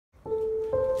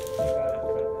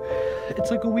It's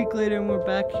like a week later and we're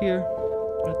back here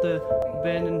at the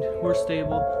abandoned horse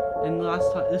stable. And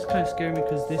last time, this kind of scared me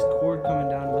because this cord coming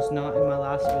down was not in my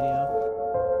last video.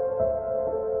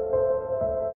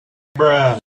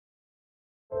 Bruh.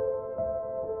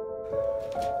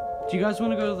 Do you guys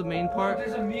want to go to the main part? Oh,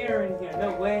 there's a mirror in here.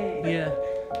 No way. Yeah.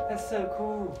 That's so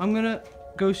cool. I'm gonna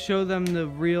go show them the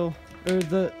real, or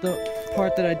the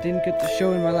part that I didn't get to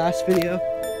show in my last video.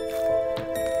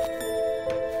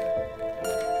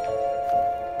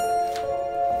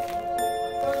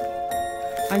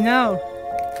 I know.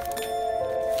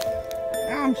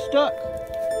 Ow, I'm stuck.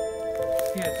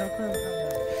 Yeah, tell Crow.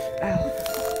 Ow.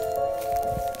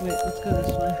 Wait, let's go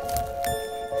this way.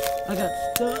 I got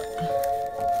stuck.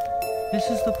 This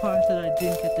is the part that I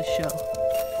didn't get to show.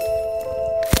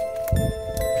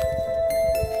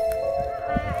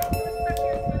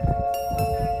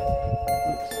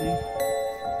 Let's see.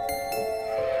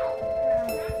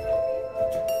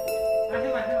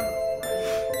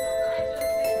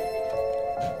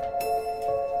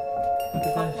 Look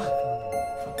at this.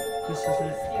 This is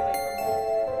it.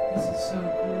 This is so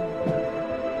cool.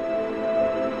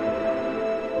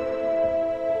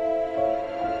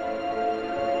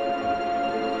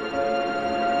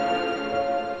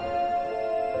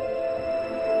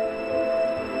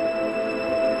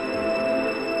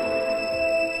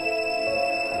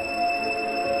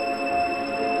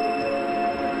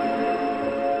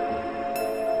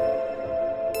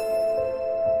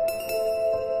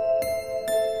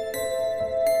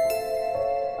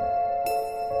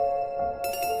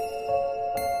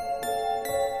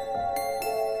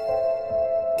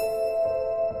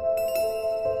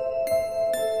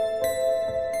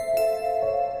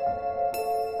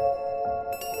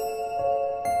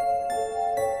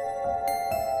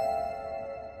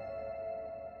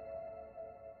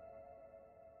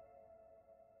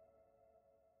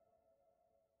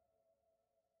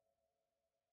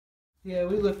 Yeah,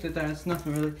 we looked at that. It's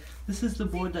nothing really. This is the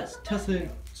board that Tessa's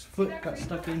foot got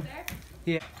stuck in.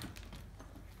 Yeah.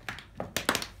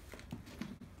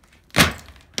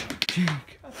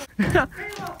 Jake.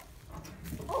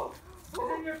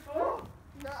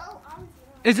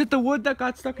 Is it the wood that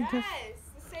got stuck in Tessa? Yes,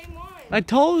 the same one. I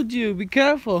told you. Be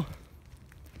careful.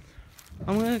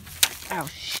 I'm gonna. Ow. I'm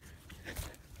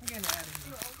getting out of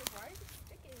here.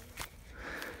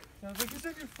 I was like, is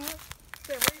that your foot?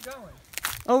 Sam, where are you going?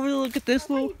 Over to look at this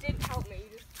little. You didn't help me.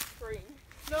 You just screamed.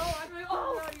 No, I'm like,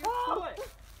 oh,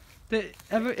 your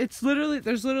foot. It's literally.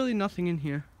 There's literally nothing in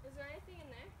here. Is there anything in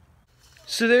there?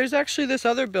 So there's actually this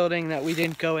other building that we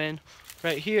didn't go in,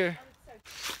 right here.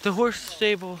 The horse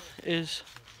stable is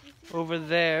over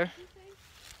there.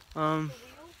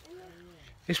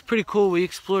 It's pretty cool. We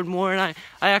explored more, and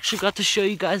I actually got to show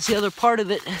you guys the other part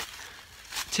of it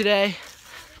today.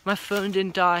 My phone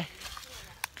didn't die.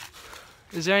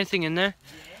 Is there anything in there?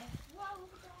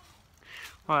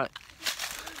 Alright.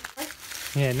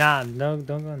 Yeah, nah, don't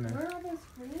go in there. Where are those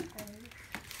green things?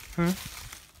 Huh?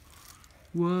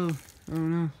 Whoa. I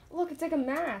don't know. Look, it's like a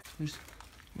mask.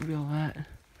 Look at all that.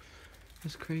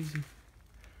 That's crazy.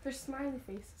 There's smiley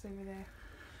faces over there.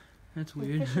 That's Like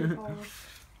weird. fishing poles.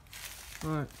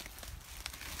 Alright.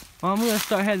 Well, I'm gonna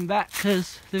start heading back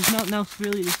because there's nothing else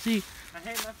really to see. I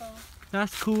hate my phone.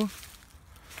 That's cool.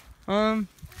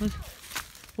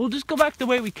 We'll just go back the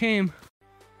way we came.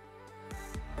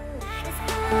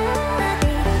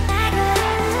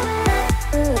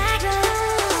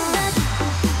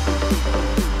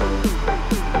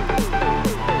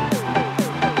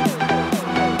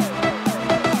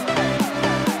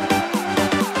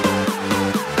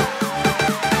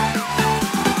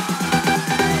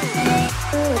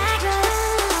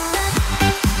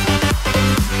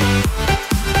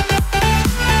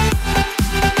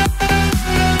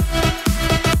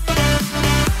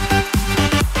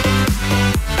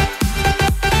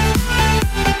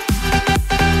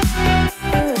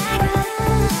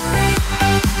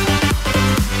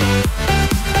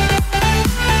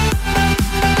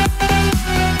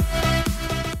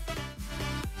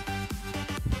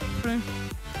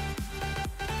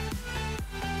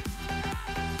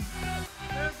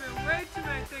 There's been way too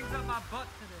many things on my butt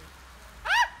today.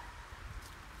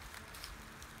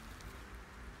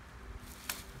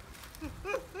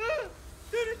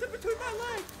 Dude, it's in between my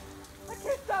legs. I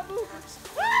can't stop moving.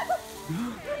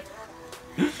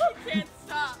 I can't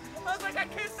stop. I was like, I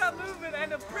can't stop moving,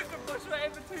 and a prickle bush right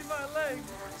in between my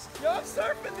legs. Yo, I'm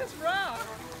surfing this rock.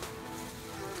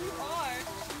 You are.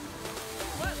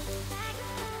 What?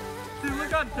 Dude,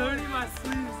 look how dirty my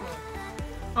sleeves are.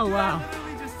 Oh Dude, wow. I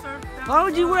literally just surfed down Why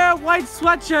would you wear a white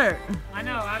sweatshirt? I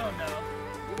know, I don't know.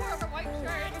 You wore a white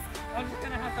shirt. I'm just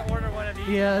gonna have to order one of these.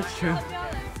 Yeah, that's true. Let's be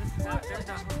honest. I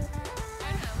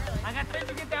got to let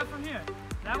you get down from here.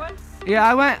 That way? Yeah,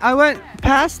 I went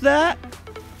past that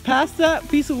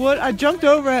piece of wood. I jumped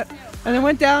over it and then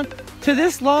went down to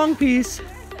this long piece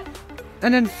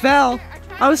and then fell.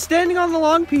 I was standing on the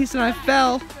long piece and I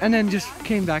fell and then just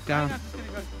came back down. I'm just going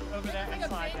to go over there and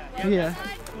slide down. Yeah.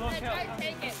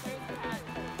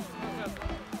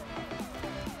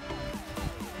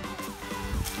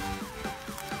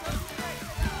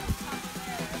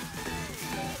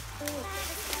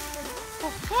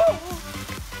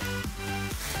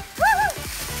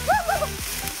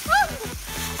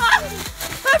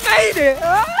 I made it! I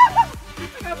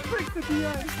got pricked at the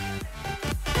end.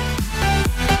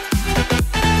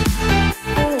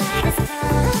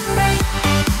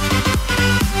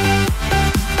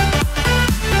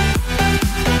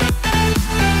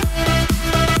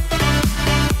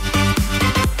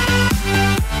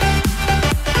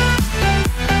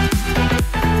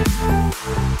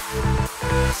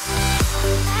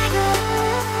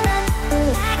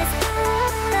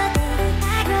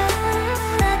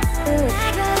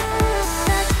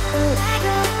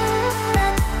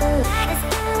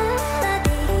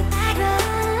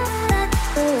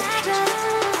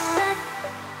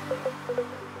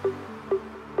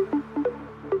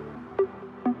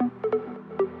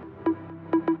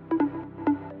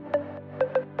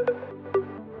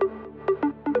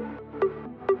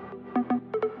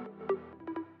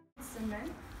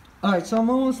 Alright, so I'm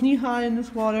almost knee high in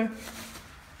this water.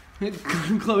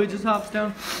 Chloe just hops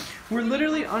down. We're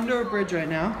literally under a bridge right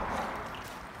now.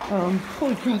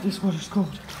 Holy crap, this water's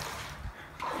cold.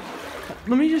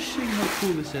 Let me just show you how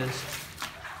cool this is.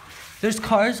 There's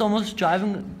cars almost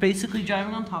basically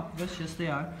driving on top of us. Yes, they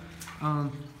are.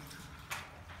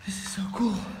 This is so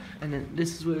cool. And then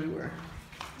this is where we were.